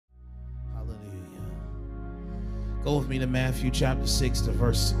Go with me to Matthew chapter 6 to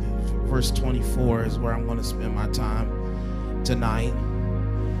verse 24 is where I'm going to spend my time tonight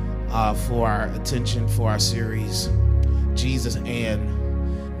for our attention for our series, Jesus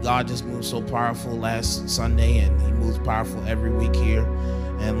And. God just moved so powerful last Sunday, and he moves powerful every week here.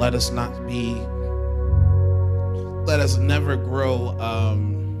 And let us never grow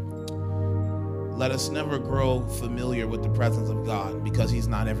familiar with the presence of God, because he's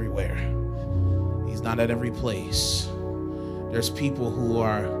not everywhere. He's not at every place. There's people who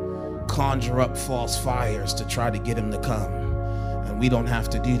are conjure up false fires to try to get him to come. And we don't have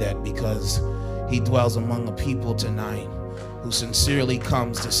to do that, because he dwells among a people tonight who sincerely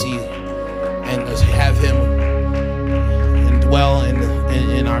comes to see and to have him and dwell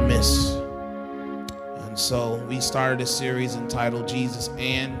in our midst. And so we started a series entitled Jesus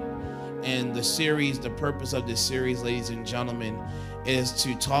And the series, the purpose of this series, ladies and gentlemen, is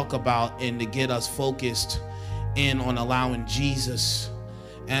to talk about and to get us focused in on allowing Jesus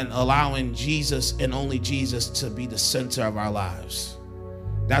and only Jesus to be the center of our lives.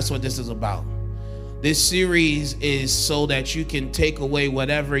 That's what this is about. This series is so that you can take away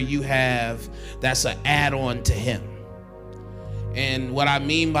whatever you have that's an add-on to him. And what I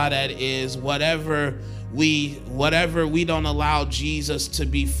mean by that is whatever we don't allow Jesus to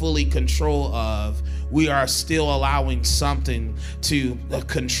be fully control of, we are still allowing something to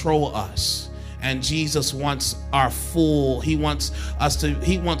control us. And Jesus wants he wants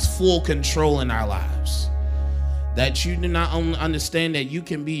full control in our lives. That you do not only understand that you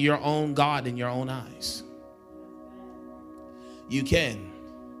can be your own God in your own eyes. You can.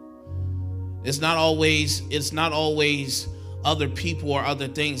 It's not always other people or other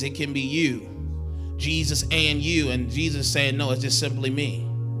things. It can be you, Jesus and you. And Jesus saying, no, it's just simply me.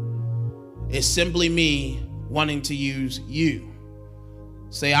 It's simply me wanting to use you.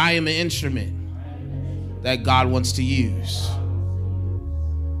 Say, I am an instrument that God wants to use.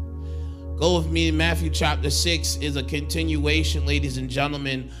 Go with me. Matthew chapter 6 is a continuation, ladies and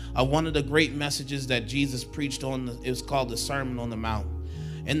gentlemen, of one of the great messages that Jesus preached on. It was called the Sermon on the Mount.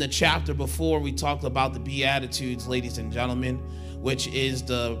 In the chapter before, we talked about the Beatitudes, ladies and gentlemen, which is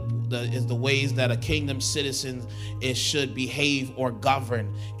the ways that a kingdom citizen should behave or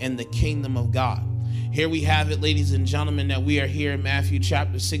govern in the kingdom of God. Here we have it, ladies and gentlemen, that we are here in Matthew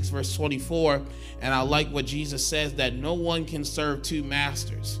chapter 6, verse 24. And I like what Jesus says, that no one can serve two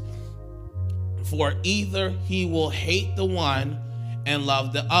masters. For either he will hate the one and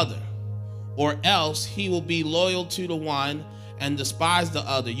love the other, or else he will be loyal to the one and despise the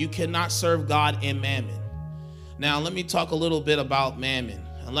other. You cannot serve God and mammon. Now, let me talk a little bit about mammon.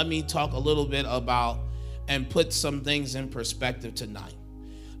 And let me talk a little bit about and put some things in perspective tonight.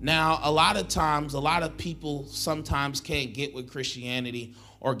 Now, a lot of people sometimes can't get with Christianity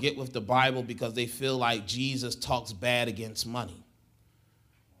or get with the Bible because they feel like Jesus talks bad against money.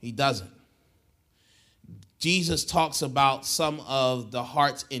 He doesn't. Jesus talks about some of the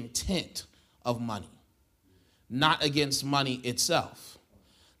heart's intent of money, not against money itself.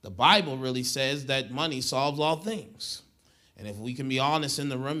 The Bible really says that money solves all things. And if we can be honest in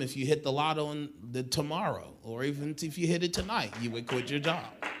the room, if you hit the lotto tomorrow, or even if you hit it tonight, you would quit your job.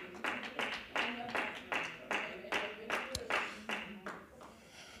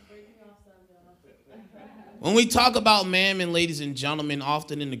 When we talk about mammon, ladies and gentlemen,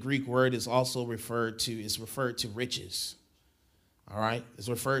 often in the Greek word is also referred to riches. All right? It's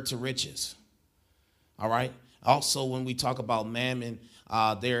referred to riches. All right? Also, when we talk about mammon,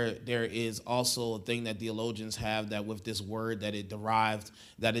 there is also a thing that theologians have, that with this word that it derived,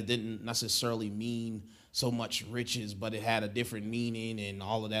 that it didn't necessarily mean so much riches, but it had a different meaning and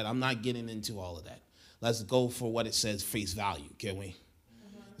all of that. I'm not getting into all of that. Let's go for what it says, face value, can we?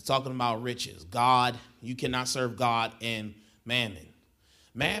 It's talking about riches. God, you cannot serve God and mammon.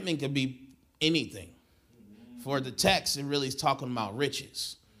 Mammon could be anything. For the text, it really is talking about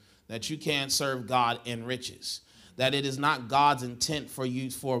riches. That you can't serve God and riches. That it is not God's intent for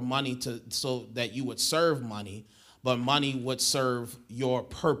you for money so that you would serve money, but money would serve your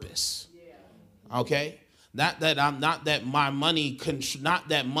purpose. Okay? Not that money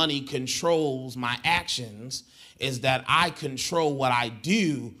controls my actions, is that I control what I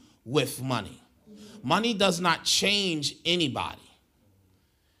do with money. Money does not change anybody.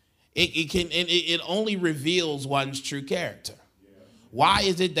 It only reveals one's true character. Why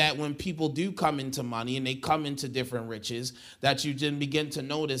is it that when people do come into money and they come into different riches, that you then begin to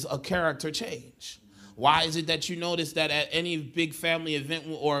notice a character change? Why is it that you notice that at any big family event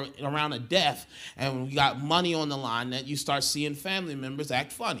or around a death, and we got money on the line, that you start seeing family members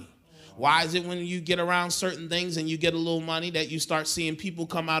act funny? Why is it when you get around certain things and you get a little money that you start seeing people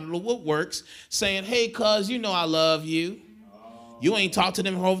come out of the woodworks saying, hey, cuz, you know I love you. You ain't talked to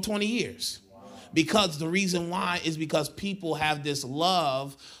them for over 20 years. Because the reason why is because people have this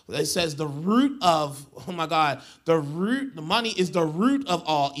love. It says the root of, oh my God, the money is the root of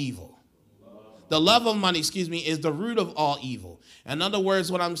all evil. The love of money, is the root of all evil. In other words,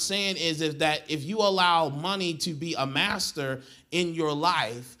 what I'm saying is that if you allow money to be a master in your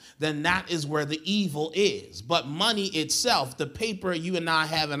life, then that is where the evil is. But money itself, the paper you and I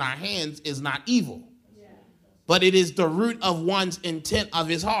have in our hands, is not evil. But it is the root of one's intent of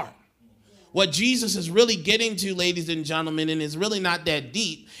his heart. What Jesus is really getting to, ladies and gentlemen, and it's really not that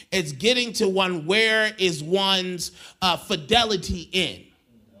deep, it's getting to where is one's fidelity in.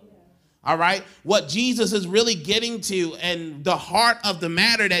 All right? What Jesus is really getting to, and the heart of the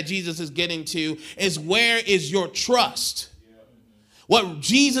matter that Jesus is getting to, is where is your trust? What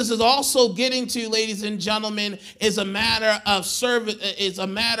Jesus is also getting to, ladies and gentlemen, is a matter of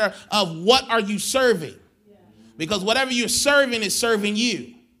what are you serving? Because whatever you're serving is serving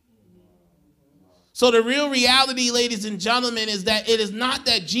you. So the real reality, ladies and gentlemen, is that it is not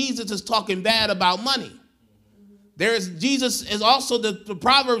that Jesus is talking bad about money. Jesus is also, the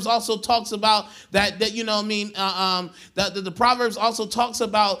Proverbs also talks about that you know what I mean, the Proverbs also talks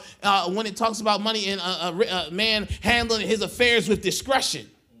about when it talks about money and a man handling his affairs with discretion.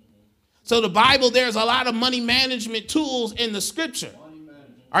 So the Bible, there's a lot of money management tools in the scripture.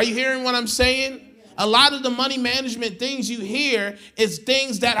 Are you hearing what I'm saying? A lot of the money management things you hear is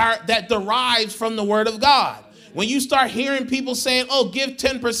things that derives from the word of God. When you start hearing people saying, oh, give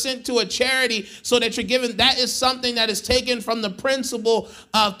 10% to a charity so that you're giving, that is something that is taken from the principle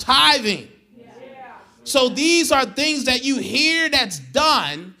of tithing. Yeah. So these are things that you hear that's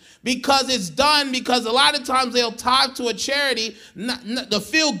done because a lot of times they'll tithe to a charity to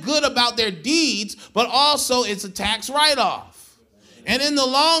feel good about their deeds, but also it's a tax write-off. And in the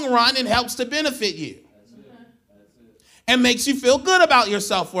long run, it helps to benefit you and makes you feel good about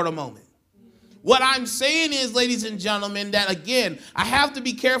yourself for the moment. What I'm saying is, ladies and gentlemen, that again, I have to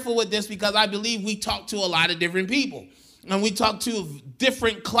be careful with this because I believe we talk to a lot of different people and we talk to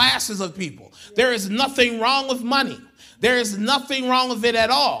different classes of people. There is nothing wrong with money. There is nothing wrong with it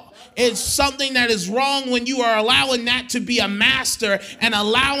at all. It's something that is wrong when you are allowing that to be a master and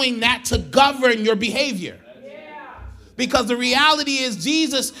allowing that to govern your behavior. Because the reality is,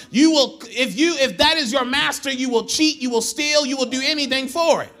 Jesus, you will, if that is your master, you will cheat, you will steal, you will do anything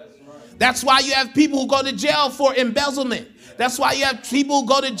for it. That's why you have people who go to jail for embezzlement. That's why you have people who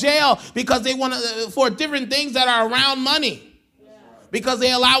go to jail because they want to, for different things that are around money. Because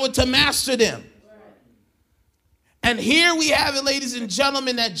they allow it to master them. And here we have it, ladies and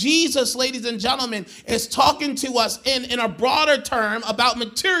gentlemen, that Jesus, ladies and gentlemen, is talking to us in a broader term about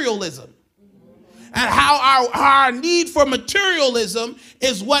materialism. And how our need for materialism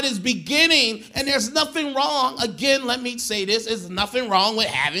is what is beginning. And there's nothing wrong. Again, let me say this. There's nothing wrong with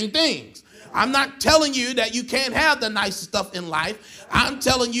having things. I'm not telling you that you can't have the nice stuff in life. I'm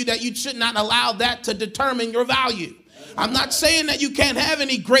telling you that you should not allow that to determine your value. I'm not saying that you can't have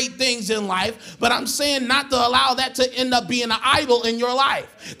any great things in life, but I'm saying not to allow that to end up being an idol in your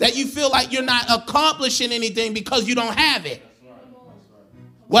life. That you feel like you're not accomplishing anything because you don't have it.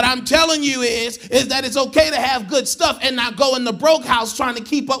 What I'm telling you is that it's okay to have good stuff and not go in the broke house trying to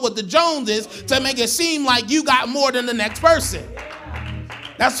keep up with the Joneses to make it seem like you got more than the next person.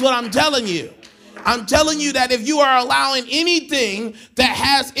 That's what I'm telling you. I'm telling you that if you are allowing anything that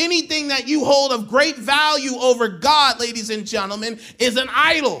has anything that you hold of great value over God, ladies and gentlemen, is an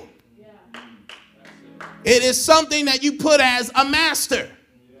idol. It is something that you put as a master.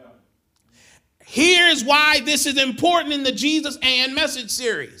 Here's why this is important in the Jesus and Message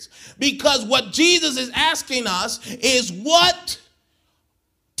series. Because what Jesus is asking us is what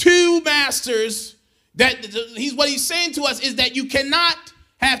two masters, what he's saying to us is that you cannot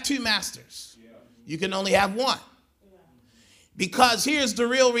have two masters. You can only have one. Because here's the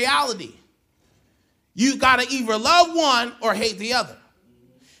real reality. You got to either love one or hate the other.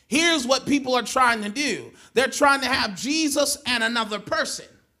 Here's what people are trying to do. They're trying to have Jesus and another person.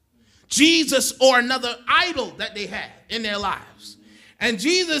 Jesus or another idol that they have in their lives. And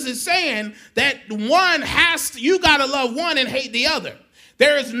Jesus is saying that you got to love one and hate the other.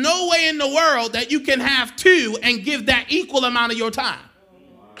 There is no way in the world that you can have two and give that equal amount of your time.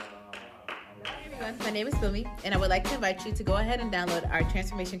 Hey everyone, my name is Fumi, and I would like to invite you to go ahead and download our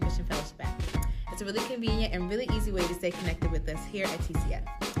Transformation Christian Fellowship app. It's a really convenient and really easy way to stay connected with us here at TCF.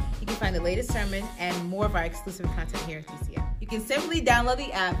 You can find the latest sermon and more of our exclusive content here at TCF. You can simply download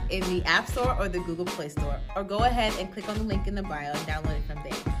the app in the App Store or the Google Play Store, or go ahead and click on the link in the bio and download it from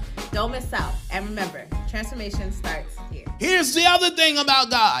there. Don't miss out. And remember, transformation starts here. Here's the other thing about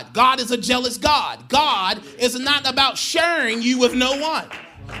God. God is a jealous God. God is not about sharing you with no one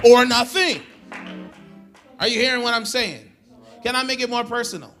or nothing. Are you hearing what I'm saying? Can I make it more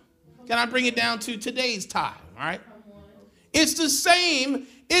personal? Can I bring it down to today's time? All right. It's the same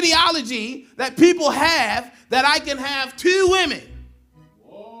ideology that people have that I can have two women.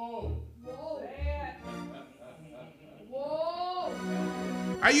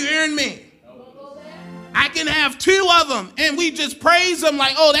 Are you hearing me? I can have two of them and we just praise them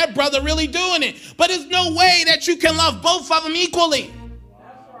like, oh, that brother really doing it. But there's no way that you can love both of them equally.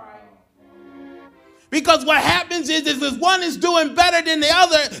 That's right. Because what happens is if one is doing better than the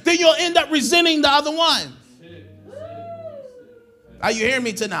other, then you'll end up resenting the other one. Are you hearing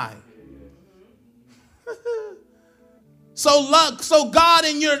me tonight? So God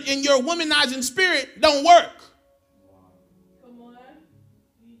and your womanizing spirit don't work.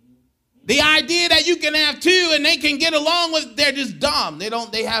 The idea that you can have two and they can get along with, they're just dumb.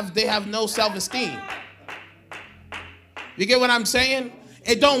 They have no self-esteem. You get what I'm saying?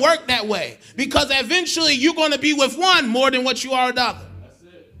 It don't work that way because eventually you're going to be with one more than what you are with the other. That's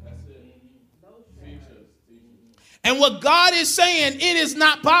it. And what God is saying, it is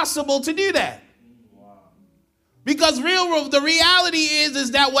not possible to do that. Because the reality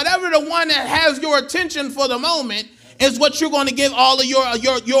is that whatever the one that has your attention for the moment is what you're going to give all of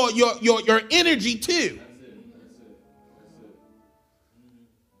your energy to.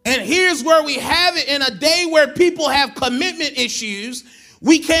 And here's where we have it in a day where people have commitment issues.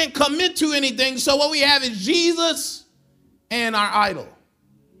 We can't commit to anything. So what we have is Jesus and our idol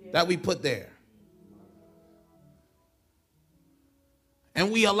that we put there.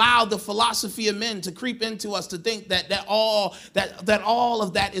 And we allow the philosophy of men to creep into us to think that all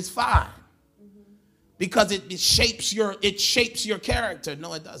of that is fine. Because it shapes your character.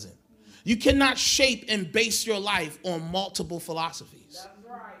 No, it doesn't. You cannot shape and base your life on multiple philosophies. That's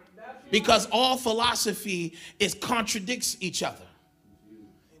right. Because all philosophy contradicts each other.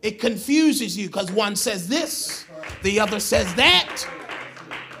 It confuses you because one says this, the other says that.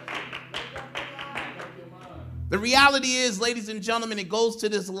 The reality is, ladies and gentlemen, it goes to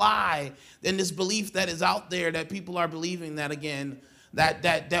this lie and this belief that is out there that people are believing that again,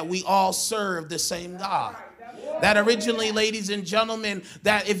 that we all serve the same God. That originally, ladies and gentlemen,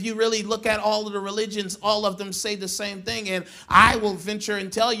 that if you really look at all of the religions, all of them say the same thing. And I will venture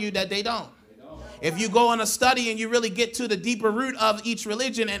and tell you that they don't. If you go on a study and you really get to the deeper root of each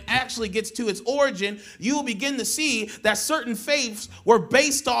religion and actually gets to its origin, you will begin to see that certain faiths were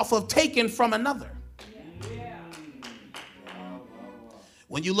based off of taken from another.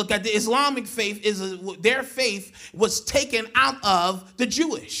 When you look at the Islamic faith, their faith was taken out of the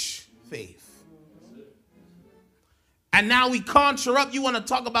Jewish faith. And now we conjure up, you want to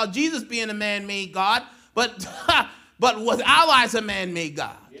talk about Jesus being a man-made God, but with Allah is a man-made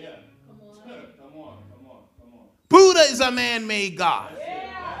God. Yeah. Come on. Buddha is a man-made God.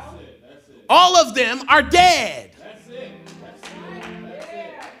 Yeah. That's it. All of them are dead. That's it.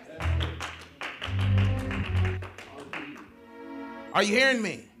 Are you hearing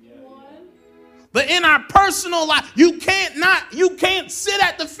me? But in our personal life, you can't sit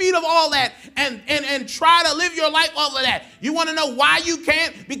at the feet of all that and try to live your life off of that. You want to know why you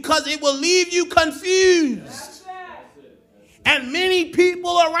can't? Because it will leave you confused. And many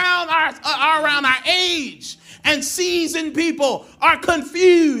people around our age and seasoned people are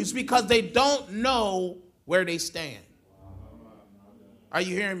confused because they don't know where they stand. Are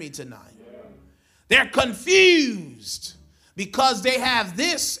you hearing me tonight? They're confused because they have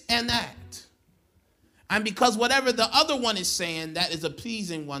this and that. And because whatever the other one is saying, that is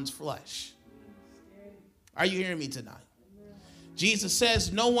appeasing one's flesh. Are you hearing me tonight? Jesus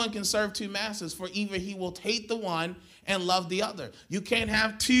says no one can serve two masters, for either he will hate the one and love the other. You can't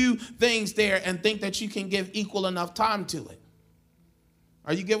have two things there and think that you can give equal enough time to it.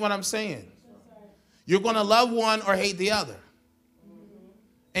 Are you get what I'm saying? You're going to love one or hate the other.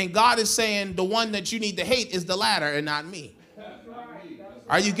 And God is saying the one that you need to hate is the latter and not me.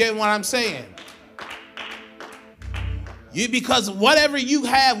 Are you getting what I'm saying? Because whatever you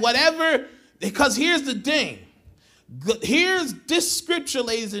have, because here's the thing. Here's this scripture,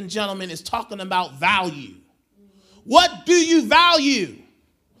 ladies and gentlemen, is talking about value. What do you value?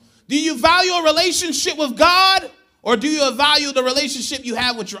 Do you value a relationship with God, or do you value the relationship you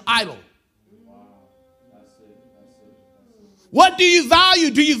have with your idol? What do you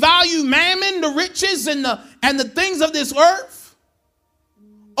value? Do you value mammon, the riches, and the things of this earth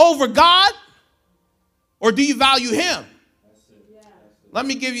over God? Or do you value him? Let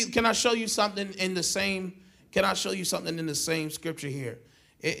me give you, can I show you something in the same scripture here?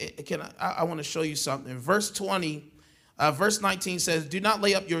 I want to show you something. Verse 19 says, do not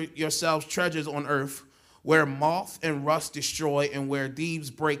lay up yourselves treasures on earth where moth and rust destroy and where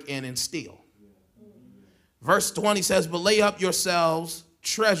thieves break in and steal. Verse 20 says, but lay up yourselves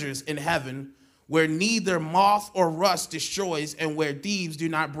treasures in heaven where neither moth or rust destroys and where thieves do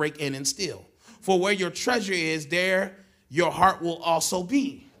not break in and steal. For where your treasure is, there your heart will also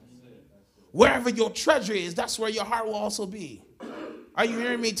be. Wherever your treasure is, that's where your heart will also be. Are you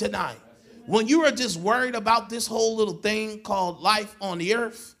hearing me tonight? When you are just worried about this whole little thing called life on the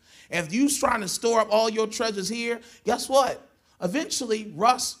earth, if you're trying to store up all your treasures here, guess what? Eventually,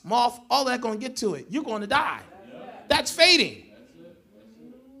 rust, moth, all that going to get to it. You're going to die. That's fading.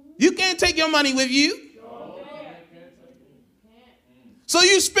 You can't take your money with you. So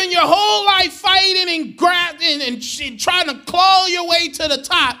you spend your whole life fighting and grabbing and trying to claw your way to the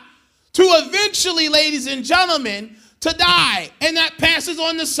top to eventually, ladies and gentlemen, to die. And that passes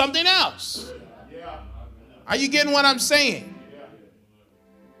on to something else. Are you getting what I'm saying?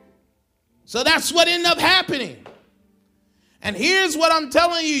 So that's what ended up happening. And here's what I'm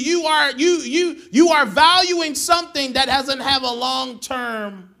telling you. You are valuing something that doesn't have a long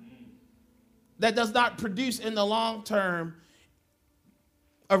term, that does not produce in the long term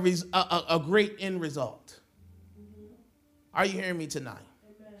a great end result. Are you hearing me tonight?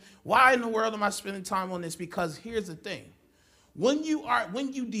 Amen. Why in the world am I spending time on this? Because here's the thing. When you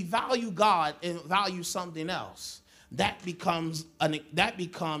devalue God and value something else, that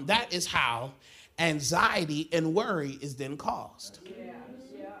is how anxiety and worry is then caused. Yeah.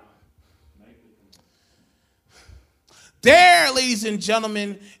 There, ladies and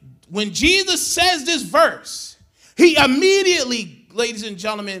gentlemen, when Jesus says this verse, he immediately, ladies and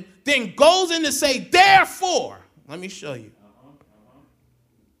gentlemen, then goes in to say, therefore, let me show you.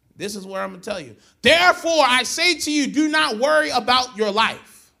 This is where I'm going to tell you. Therefore, I say to you, do not worry about your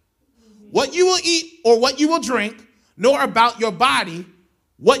life, what you will eat or what you will drink, nor about your body,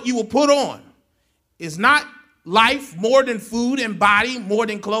 what you will put on. Is not life more than food and body more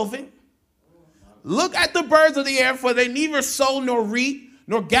than clothing? Look at the birds of the air, for they neither sow nor reap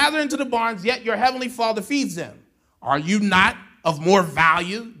nor gather into the barns, yet your heavenly Father feeds them. Are you not of more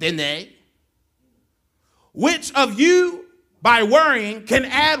value than they? Which of you, by worrying, can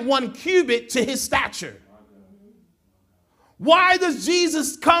add 1 cubit to his stature? Why does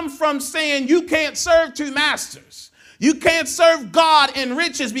Jesus come from saying you can't serve 2 masters? You can't serve God and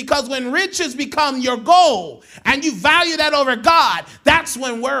riches, because when riches become your goal and you value that over God, that's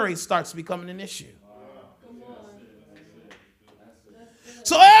when worry starts becoming an issue.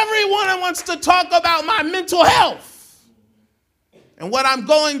 So everyone wants to talk about my mental health and what I'm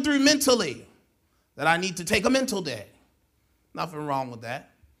going through mentally, that I need to take a mental day. Nothing wrong with that.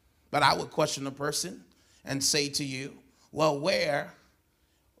 But I would question a person and say to you, well,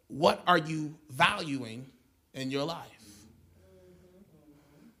 what are you valuing in your life?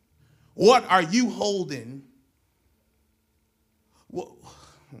 What are you holding? Let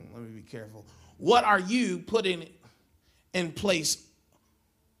me be careful. What are you putting in place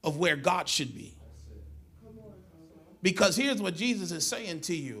of where God should be? Because here's what Jesus is saying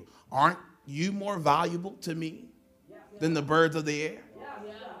to you. Aren't you more valuable to me than the birds of the air?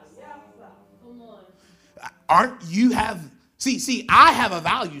 Aren't you see, I have a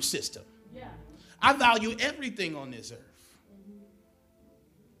value system. I value everything on this earth.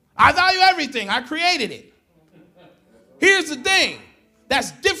 I value everything. I created it. Here's the thing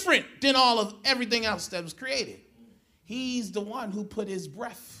that's different than all of everything else that was created. He's the one who put his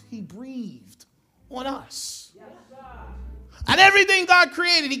breath, he breathed on us. And everything God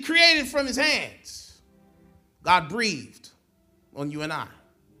created, he created from his hands. God breathed on you and I.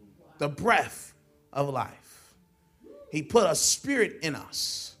 The breath of life. He put a spirit in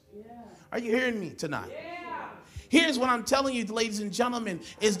us. Are you hearing me tonight? Here's what I'm telling you, ladies and gentlemen,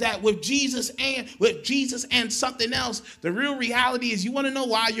 is that with Jesus and something else, the real reality is, you want to know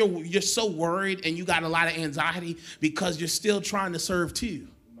why you're so worried and you got a lot of anxiety? Because you're still trying to serve 2.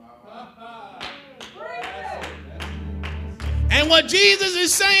 And what Jesus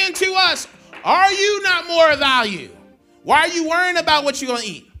is saying to us, are you not more value? Why are you worrying about what you're going to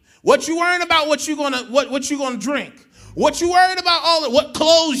eat? What you worrying about what you're going to drink? What you worried about what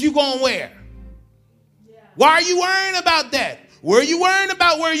clothes you going to wear? Why are you worrying about that? Where are you worrying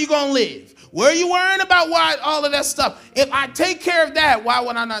about where you're going to live? Where are you worrying about why all of that stuff? If I take care of that, why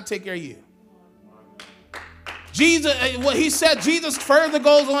would I not take care of you? Jesus, what he said, Jesus further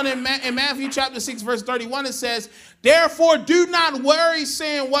goes on in Matthew chapter 6, verse 31, it says, therefore do not worry,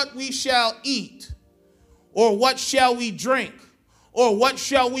 saying what we shall eat, or what shall we drink, or what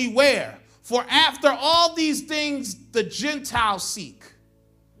shall we wear? For after all these things the Gentiles seek.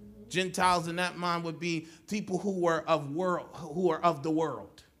 Gentiles in that mind would be people who are of the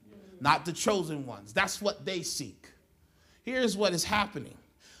world, not the chosen ones. That's what they seek. Here's what is happening.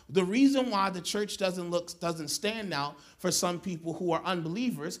 The reason why the church doesn't stand out for some people who are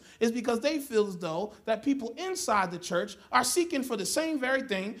unbelievers is because they feel as though that people inside the church are seeking for the same very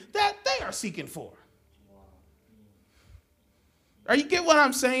thing that they are seeking for. Are you get what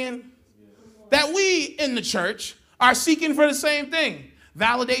I'm saying? That we in the church are seeking for the same thing.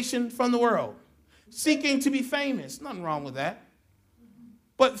 Validation from the world. Seeking to be famous. Nothing wrong with that.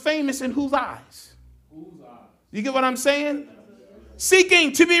 But famous in whose eyes? You get what I'm saying?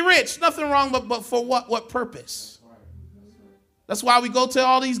 Seeking to be rich. Nothing wrong, but for what purpose? That's why we go to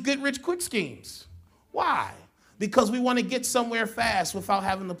all these get rich quick schemes. Why? Because we want to get somewhere fast without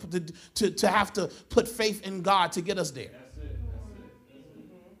having to have to put faith in God to get us there.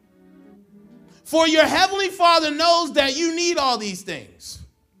 For your heavenly Father knows that you need all these things.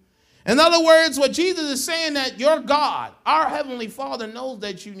 In other words, what Jesus is saying, that your God, our heavenly Father, knows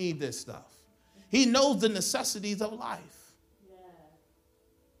that you need this stuff. He knows the necessities of life.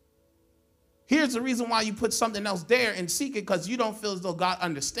 Here's the reason why you put something else there and seek it, because you don't feel as though God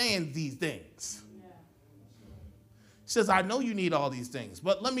understands these things. He says, I know you need all these things,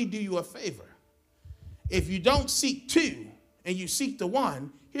 but let me do you a favor. If you don't seek two and you seek the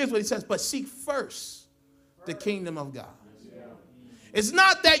one, here's what he says, but seek first the kingdom of God. It's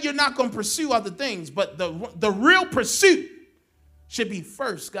not that you're not going to pursue other things, but the real pursuit should be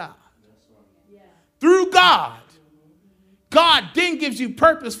first God. Through God, God then gives you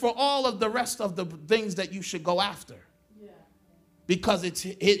purpose for all of the rest of the things that you should go after. Because it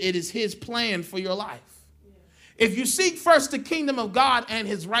is his plan for your life. If you seek first the kingdom of God and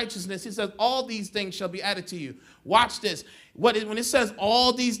his righteousness, he says all these things shall be added to you. Watch this. When it says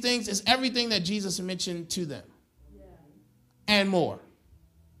all these things, it's everything that Jesus mentioned to them. And more.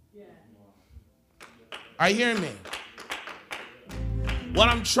 Are you hearing me? What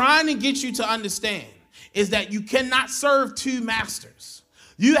I'm trying to get you to understand is that you cannot serve two masters.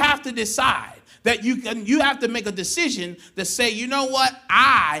 You have to decide that you have to make a decision to say, you know what?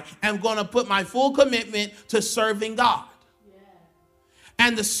 I am going to put my full commitment to serving God.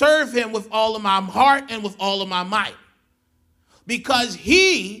 And to serve him with all of my heart and with all of my might. Because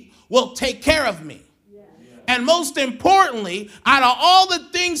he will take care of me. And most importantly, out of all the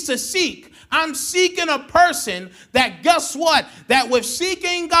things to seek, I'm seeking a person that, guess what? That with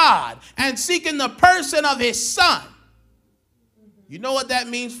seeking God and seeking the person of his son, you know what that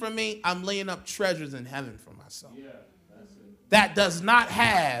means for me? I'm laying up treasures in heaven for myself. That does not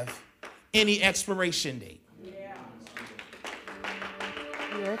have any expiration date.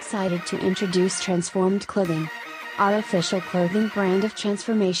 We're excited to introduce Transformed Clothing, our official clothing brand of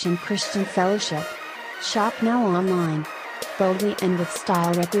Transformation Christian Fellowship. Shop now online. Boldly and with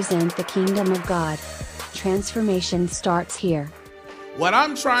style represent the kingdom of God. Transformation starts here. What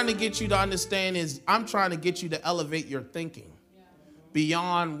I'm trying to get you to understand is I'm trying to get you to elevate your thinking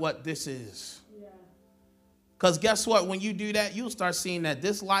beyond what this is. Because guess what? When you do that, you'll start seeing that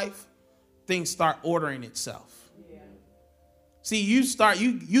this life, things start ordering itself. See, you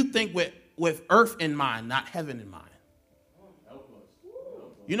think with earth in mind, not heaven in mind.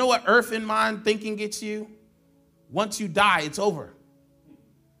 You know what earth in mind thinking gets you? Once you die, it's over.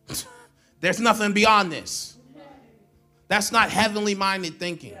 There's nothing beyond this. That's not heavenly minded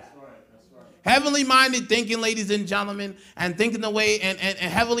thinking. Heavenly minded thinking, ladies and gentlemen, and thinking the way, and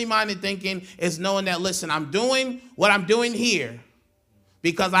heavenly minded thinking is knowing that, listen, I'm doing what I'm doing here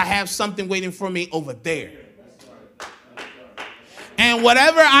because I have something waiting for me over there. And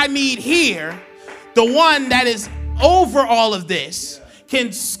whatever I need here, the one that is over all of this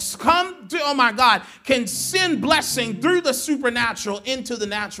can come to, oh my God, can send blessing through the supernatural into the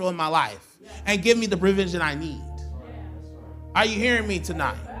natural in my life and give me the provision I need. Are you hearing me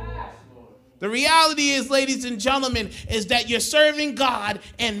tonight? The reality is, ladies and gentlemen, is that you're serving God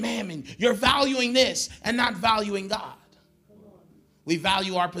and mammon. You're valuing this and not valuing God. We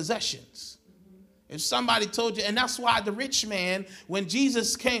value our possessions. If somebody told you, and that's why the rich man, when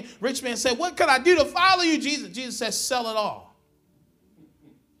Jesus came, rich man said, what can I do to follow you, Jesus? Jesus says, sell it all.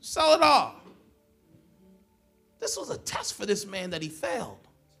 Sell it all. This was a test for this man that he failed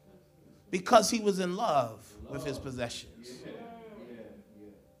because he was in love with his possessions.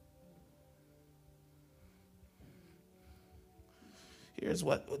 This is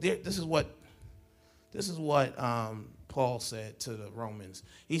what Paul said to the Romans.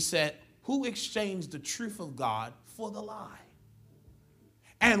 He said, who exchanged the truth of God for the lie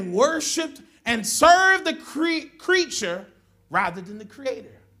and worshiped and served the creature rather than the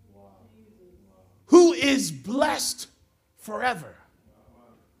creator, who is blessed forever.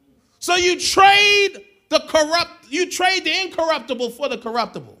 So you trade the incorruptible for the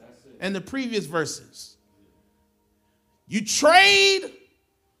corruptible. In the previous verses. You trade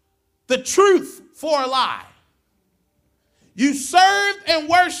the truth for a lie. You served and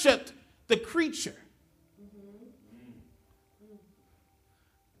worshiped the creature.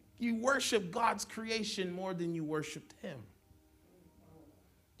 You worship God's creation more than you worshiped him.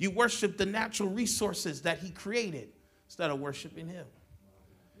 You worship the natural resources that he created instead of worshiping him.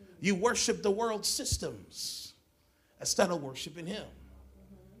 You worship the world systems instead of worshiping him.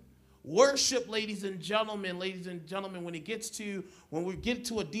 Worship, ladies and gentlemen, when we get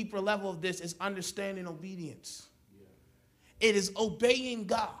to a deeper level of this, is understanding obedience. It is obeying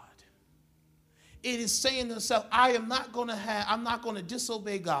God. It is saying to yourself, I'm not going to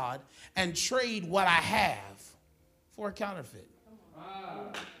disobey God and trade what I have for a counterfeit.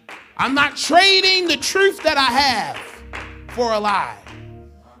 I'm not trading the truth that I have for a lie.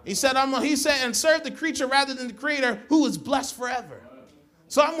 He said, and serve the creature rather than the creator who is blessed forever.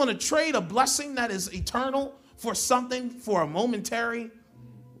 So I'm going to trade a blessing that is eternal for something for a momentary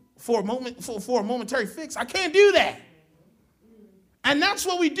fix. I can't do that. And that's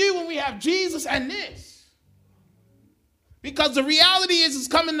what we do when we have Jesus and this. Because the reality is it's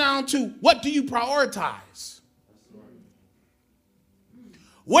coming down to, what do you prioritize?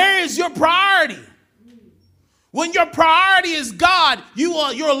 Where is your priority? When your priority is God,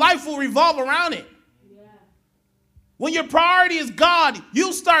 your life will revolve around it. When your priority is God,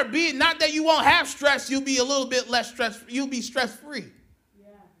 you'll start being, not that you won't have stress, you'll be a little bit less stressed, you'll be stress-free. Yeah.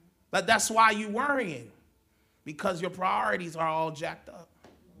 But that's why you're worrying, because your priorities are all jacked up.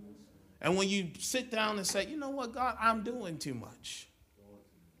 And when you sit down and say, you know what, God, I'm doing too much.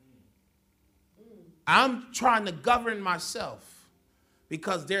 I'm trying to govern myself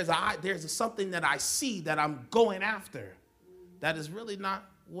because there's something that I see that I'm going after that is really not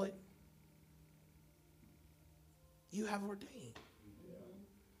what you have ordained.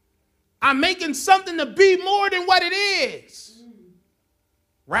 I'm making something to be more than what it is.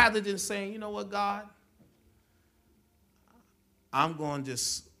 Rather than saying, you know what, God, I'm going to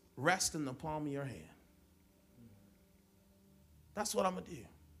just rest in the palm of your hand. That's what I'm going to do.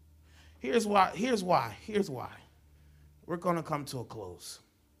 Here's why. We're going to come to a close.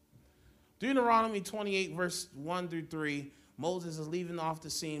 Deuteronomy 28, verse 1 through 3. Moses is leaving off the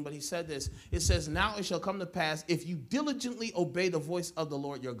scene, but he said this. It says, now it shall come to pass, if you diligently obey the voice of the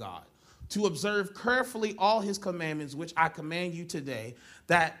Lord your God, to observe carefully all his commandments, which I command you today,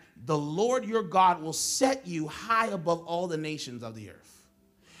 that the Lord your God will set you high above all the nations of the earth.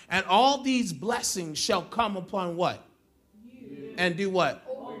 And all these blessings shall come upon what? You. And do what?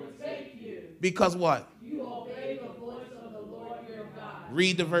 Overtake you. Because what? You obey the voice of the Lord your God.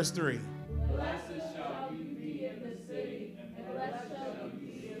 Read the verse 3.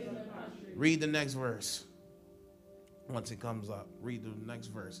 Read the next verse. Once it comes up, read the next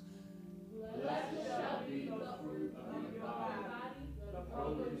verse. Blessed shall be the fruit of your body, the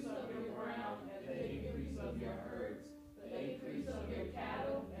produce of your ground, and the increase of your herds, the increase of your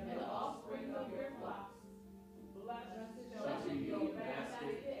cattle, and the offspring of your flocks. Blessed shall be your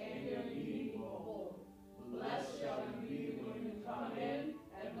basket and your kneading bowl. Blessed shall you be when you come in,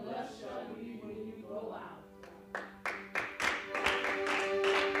 and blessed shall you be when you go out.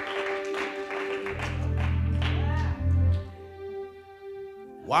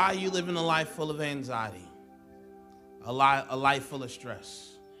 Why are you living a life full of anxiety? A life full of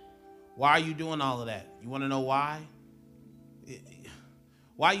stress? Why are you doing all of that? You want to know why?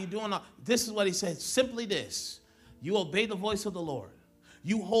 Why are you doing all? This is what he said. Simply this. You obey the voice of the Lord.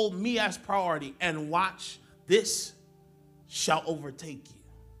 You hold me as priority, and watch, this shall overtake you.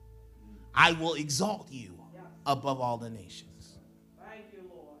 I will exalt you above all the nations. Thank you,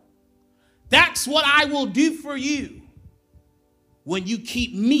 Lord. That's what I will do for you. When you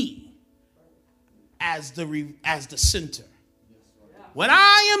keep me as the center. When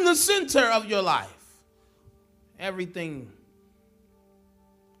I am the center of your life, everything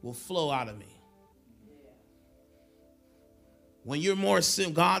will flow out of me. When you're more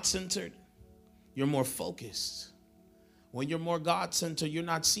God-centered, you're more focused. When you're more God-centered, you're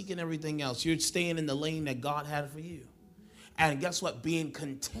not seeking everything else. You're staying in the lane that God had for you. And guess what? Being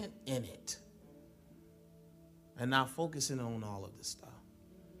content in it. And not focusing on all of this stuff.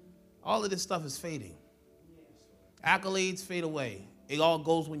 All of this stuff is fading. Accolades fade away. It all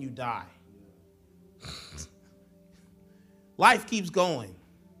goes when you die. Life keeps going.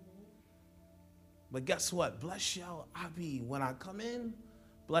 But guess what? Blessed shall I be when I come in.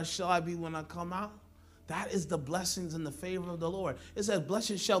 Blessed shall I be when I come out. That is the blessings and the favor of the Lord. It says,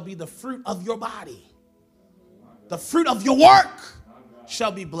 blessed shall be the fruit of your body. The fruit of your work.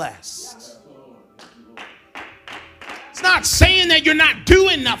 shall be blessed. It's not saying that you're not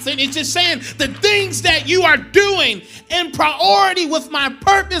doing nothing. It's just saying the things that you are doing in priority with my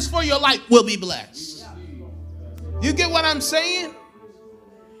purpose for your life will be blessed. You get what I'm saying?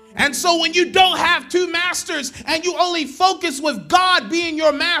 And so when you don't have two masters and you only focus with God being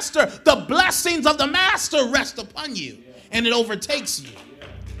your master, the blessings of the master rest upon you and it overtakes you.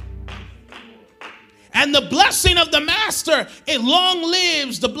 And the blessing of the master, it long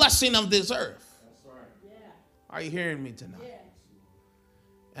lives the blessing of this earth. Are you hearing me tonight?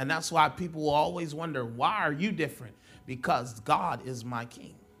 And that's why people will always wonder, why are you different? Because God is my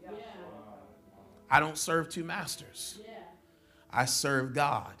king. I don't serve two masters. I serve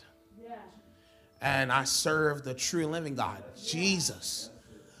God. And I serve the true living God, Jesus,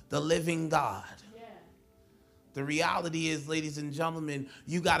 the living God. The reality is, ladies and gentlemen,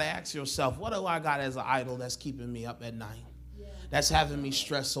 you got to ask yourself, what do I got as an idol that's keeping me up at night? That's having me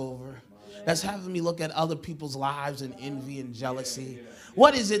stress over. That's having me look at other people's lives and envy and jealousy.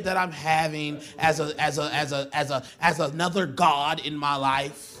 What is it that I'm having as another God in my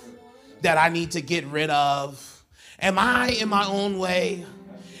life that I need to get rid of? Am I in my own way?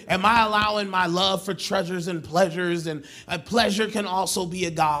 Am I allowing my love for treasures and pleasures? And pleasure can also be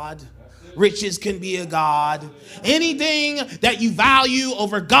a god. Riches can be a god. Anything that you value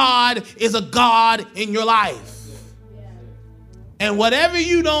over God is a god in your life. And whatever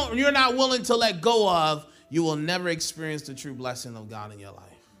you're not willing to let go of, you will never experience the true blessing of God in your life.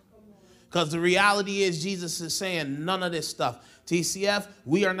 Because the reality is, Jesus is saying none of this stuff. TCF,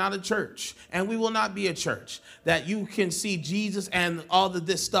 we are not a church, and we will not be a church that you can see Jesus and all of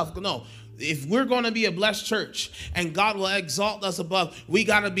this stuff. No, if we're going to be a blessed church and God will exalt us above, we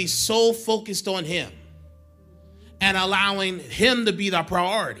got to be so focused on him and allowing him to be the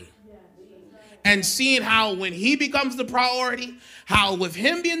priority. And seeing how when he becomes the priority, how with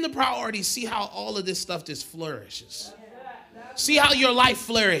him being the priority, see how all of this stuff just flourishes. See how your life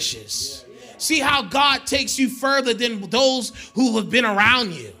flourishes. See how God takes you further than those who have been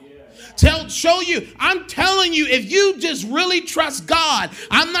around you. Show you, I'm telling you, if you just really trust God,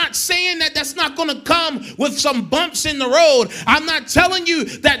 I'm not saying that that's not going to come with some bumps in the road. I'm not telling you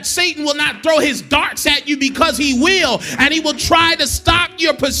that Satan will not throw his darts at you, because he will, and he will try to stop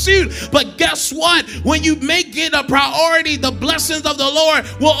your pursuit. But guess what? When you make it a priority, the blessings of the Lord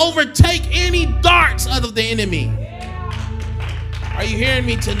will overtake any darts of the enemy. Are you hearing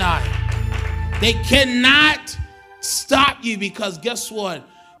me tonight? They cannot stop you, because guess what?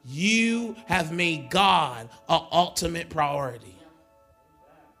 You have made God an ultimate priority.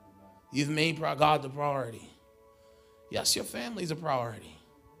 You've made God the priority. Yes, your family's a priority.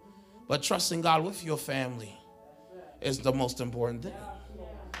 But trusting God with your family is the most important thing.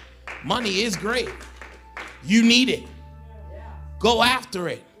 Money is great. You need it. Go after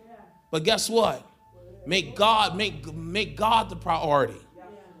it. But guess what? Make God the priority.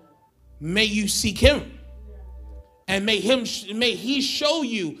 May you seek him. And may he show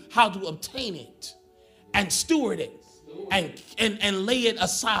you how to obtain it and steward it and lay it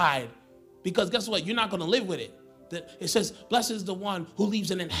aside. Because guess what? You're not going to live with it. It says, blessed is the one who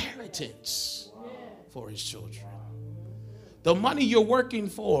leaves an inheritance for his children. The money you're working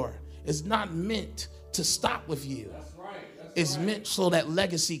for is not meant to stop with you. It's meant so that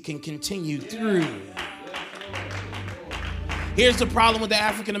legacy can continue through. Here's the problem with the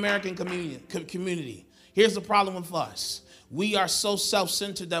African American community. Here's the problem with us. We are so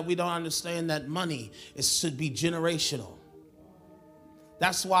self-centered that we don't understand that money should be generational.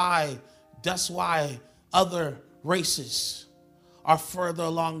 That's why other races are further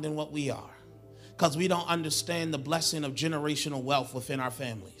along than what we are. Because we don't understand the blessing of generational wealth within our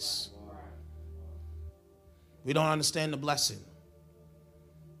families. We don't understand the blessing.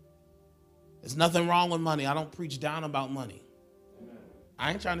 There's nothing wrong with money. I don't preach down about money.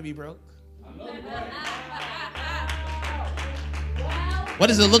 I ain't trying to be broke. What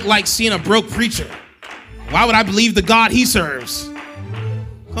does it look like seeing a broke preacher? Why would I believe the God he serves?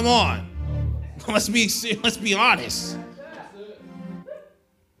 Come on. Let's be honest.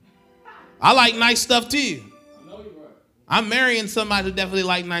 I like nice stuff too. I'm marrying somebody who definitely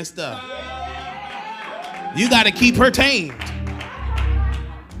like nice stuff. You got to keep her tamed.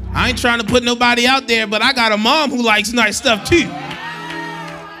 I ain't trying to put nobody out there, but I got a mom who likes nice stuff too.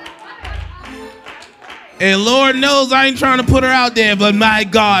 And Lord knows I ain't trying to put her out there, but my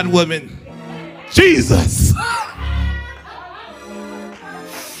God, woman, Jesus.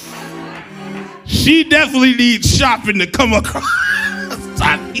 She definitely needs shopping to come across.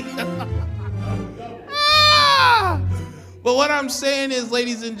 But what I'm saying is,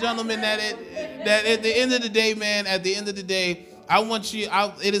 ladies and gentlemen, that at the end of the day, man,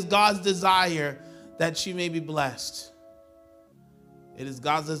 It is God's desire that you may be blessed. It is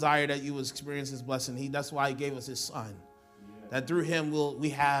God's desire that you will experience his blessing. That's why he gave us his son. That through him we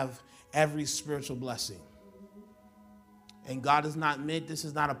have every spiritual blessing. And God is not meant, this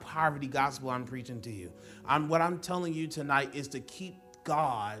is not a poverty gospel I'm preaching to you. What I'm telling you tonight is to keep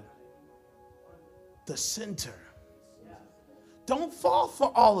God the center. Don't fall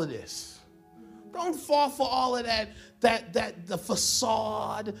for all of this. Don't fall for all of that the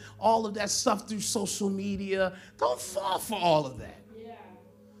facade, all of that stuff through social media. Don't fall for all of that.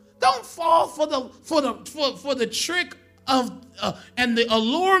 Don't fall for the trick of and the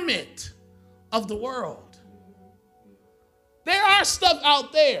allurement of the world. There are stuff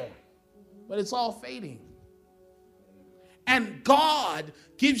out there, but it's all fading. And God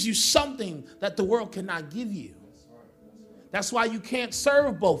gives you something that the world cannot give you. That's why you can't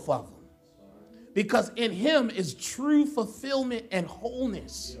serve both of them. Because in him is true fulfillment and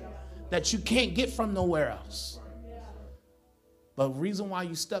wholeness that you can't get from nowhere else. But the reason why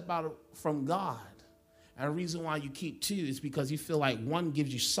you step out from God and the reason why you keep two is because you feel like one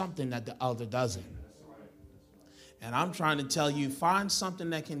gives you something that the other doesn't. And I'm trying to tell you, find something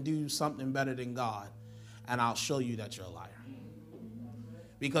that can do something better than God, and I'll show you that you're a liar.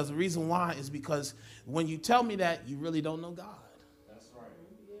 Because the reason why is because when you tell me that, you really don't know God. That's right.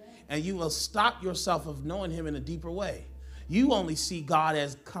 And you will stop yourself of knowing him in a deeper way. You only see God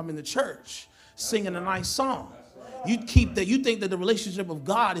as coming to church, singing a nice song. You think that the relationship of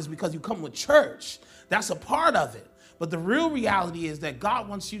God is because you come with church. That's a part of it. But the real reality is that God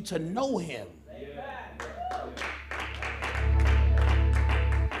wants you to know him.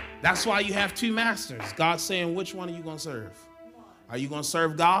 That's why you have two masters. God's saying, which one are you going to serve? Are you going to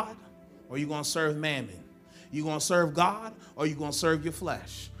serve God or are you going to serve mammon? You going to serve God or are you going to serve your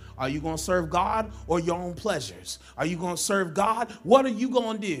flesh? Are you going to serve God or your own pleasures? Are you going to serve God? What are you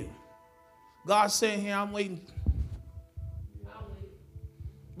going to do? God's saying here, I'm waiting.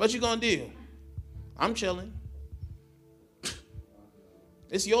 What you going to do? I'm chilling.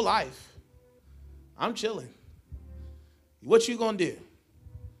 It's your life. I'm chilling. What you going to do?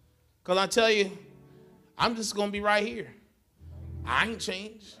 Because I tell you, I'm just going to be right here. I ain't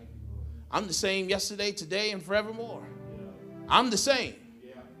changed. I'm the same yesterday, today, and forevermore. I'm the same.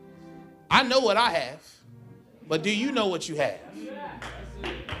 I know what I have, but do you know what you have?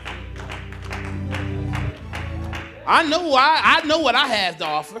 I know what I have to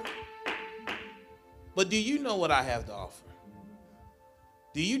offer, but do you know what I have to offer?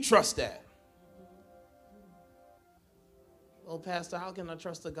 Do you trust that? Oh, Pastor, how can I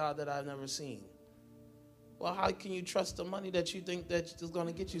trust a God that I've never seen? Well, how can you trust the money that you think that is going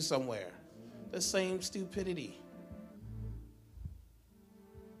to get you somewhere? The same stupidity.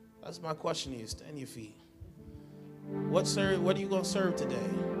 That's my question to you. Stand your feet. What are you going to serve today?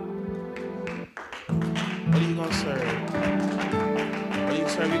 What are you going to serve? What do you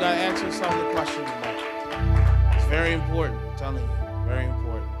serve? You got to ask yourself the question tonight. It's very important. I'm telling you, very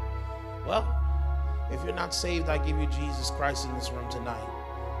important. Well, if you're not saved, I give you Jesus Christ in this room tonight.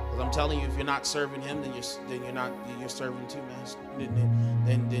 Because I'm telling you, if you're not serving him, then you're serving two masters.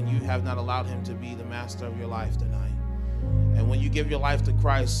 Then you have not allowed him to be the master of your life tonight. And when you give your life to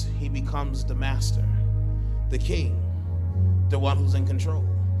Christ, he becomes the master, the king, the one who's in control.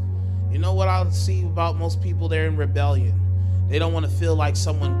 You know what I see about most people? They're in rebellion. They don't want to feel like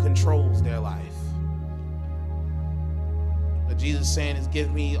someone controls their life. But Jesus is saying is,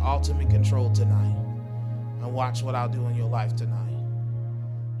 give me ultimate control tonight and watch what I'll do in your life tonight.